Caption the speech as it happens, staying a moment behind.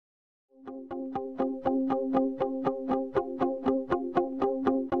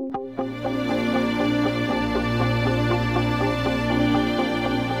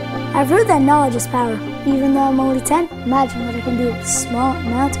I've heard that knowledge is power. Even though I'm only 10, imagine what I can do with a small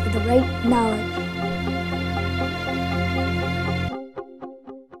amount with the right knowledge.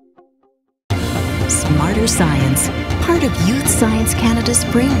 Smarter Science, part of Youth Science Canada's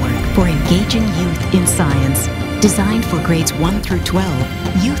framework for engaging youth in science. Designed for grades 1 through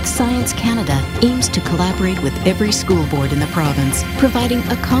 12, Youth Science Canada aims to collaborate with every school board in the province, providing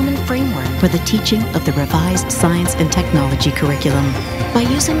a common framework for the teaching of the revised science and technology curriculum. By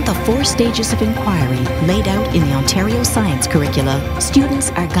using the 4 stages of inquiry laid out in the Ontario Science Curricula,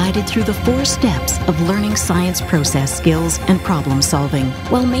 students are guided through the 4 steps of learning science process skills and problem solving,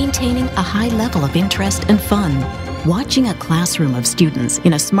 while maintaining a high level of interest and fun. Watching a classroom of students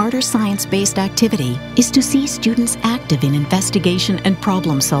in a Smarter Science-based activity is to see students active in investigation and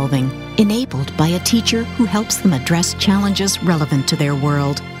problem solving, enabled by a teacher who helps them address challenges relevant to their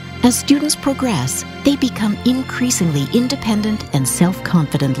world. As students progress, they become increasingly independent and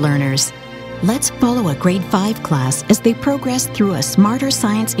self-confident learners. Let's follow a grade 5 class as they progress through a Smarter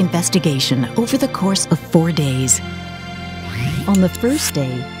Science investigation over the course of 4 days. On the first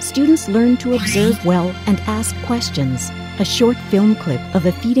day, students learn to observe well and ask questions. A short film clip of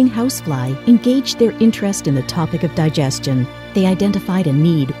a feeding housefly engaged their interest in the topic of digestion. They identified a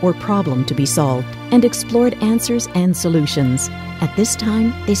need or problem to be solved and explored answers and solutions. At this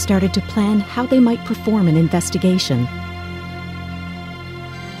time, they started to plan how they might perform an investigation.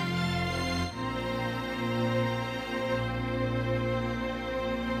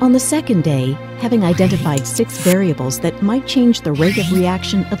 On the second day, having identified 6 variables that might change the rate of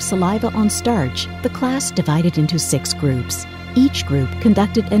reaction of saliva on starch, the class divided into 6 groups. Each group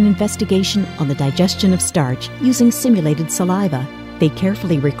conducted an investigation on the digestion of starch using simulated saliva. They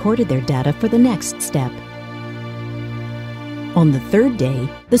carefully recorded their data for the next step. On the third day,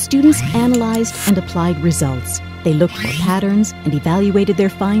 the students analyzed and applied results. They looked for patterns and evaluated their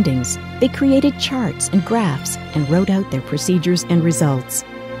findings. They created charts and graphs and wrote out their procedures and results.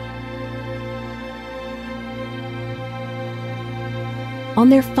 On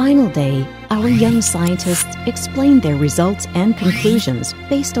their final day, our young scientists explained their results and conclusions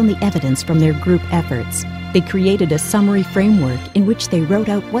based on the evidence from their group efforts. They created a summary framework in which they wrote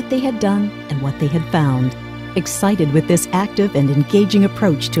out what they had done and what they had found. Excited with this active and engaging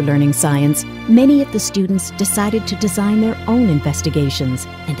approach to learning science, many of the students decided to design their own investigations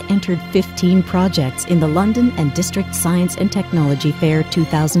and entered 15 projects in the London and District Science and Technology Fair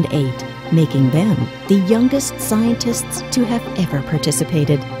 2008, making them the youngest scientists to have ever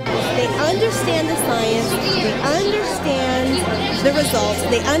participated. They understand the science, they understand the results,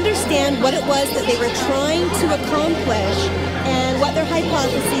 they understand what it was that they were trying to accomplish and what their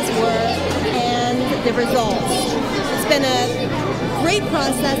hypotheses were and the results. It's been a great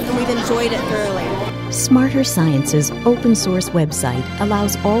process and we've enjoyed it thoroughly. Smarter Science's open source website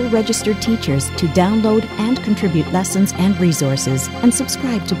allows all registered teachers to download and contribute lessons and resources and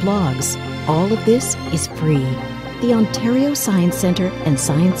subscribe to blogs. All of this is free. The Ontario Science Centre and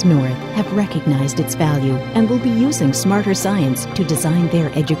Science North have recognized its value and will be using Smarter Science to design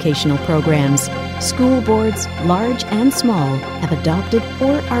their educational programs. School boards, large and small, have adopted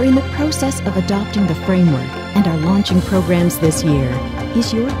or are in the process of adopting the framework and are launching programs this year.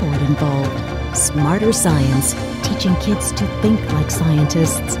 Is your board involved? Smarter Science, teaching kids to think like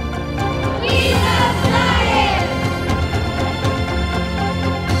scientists.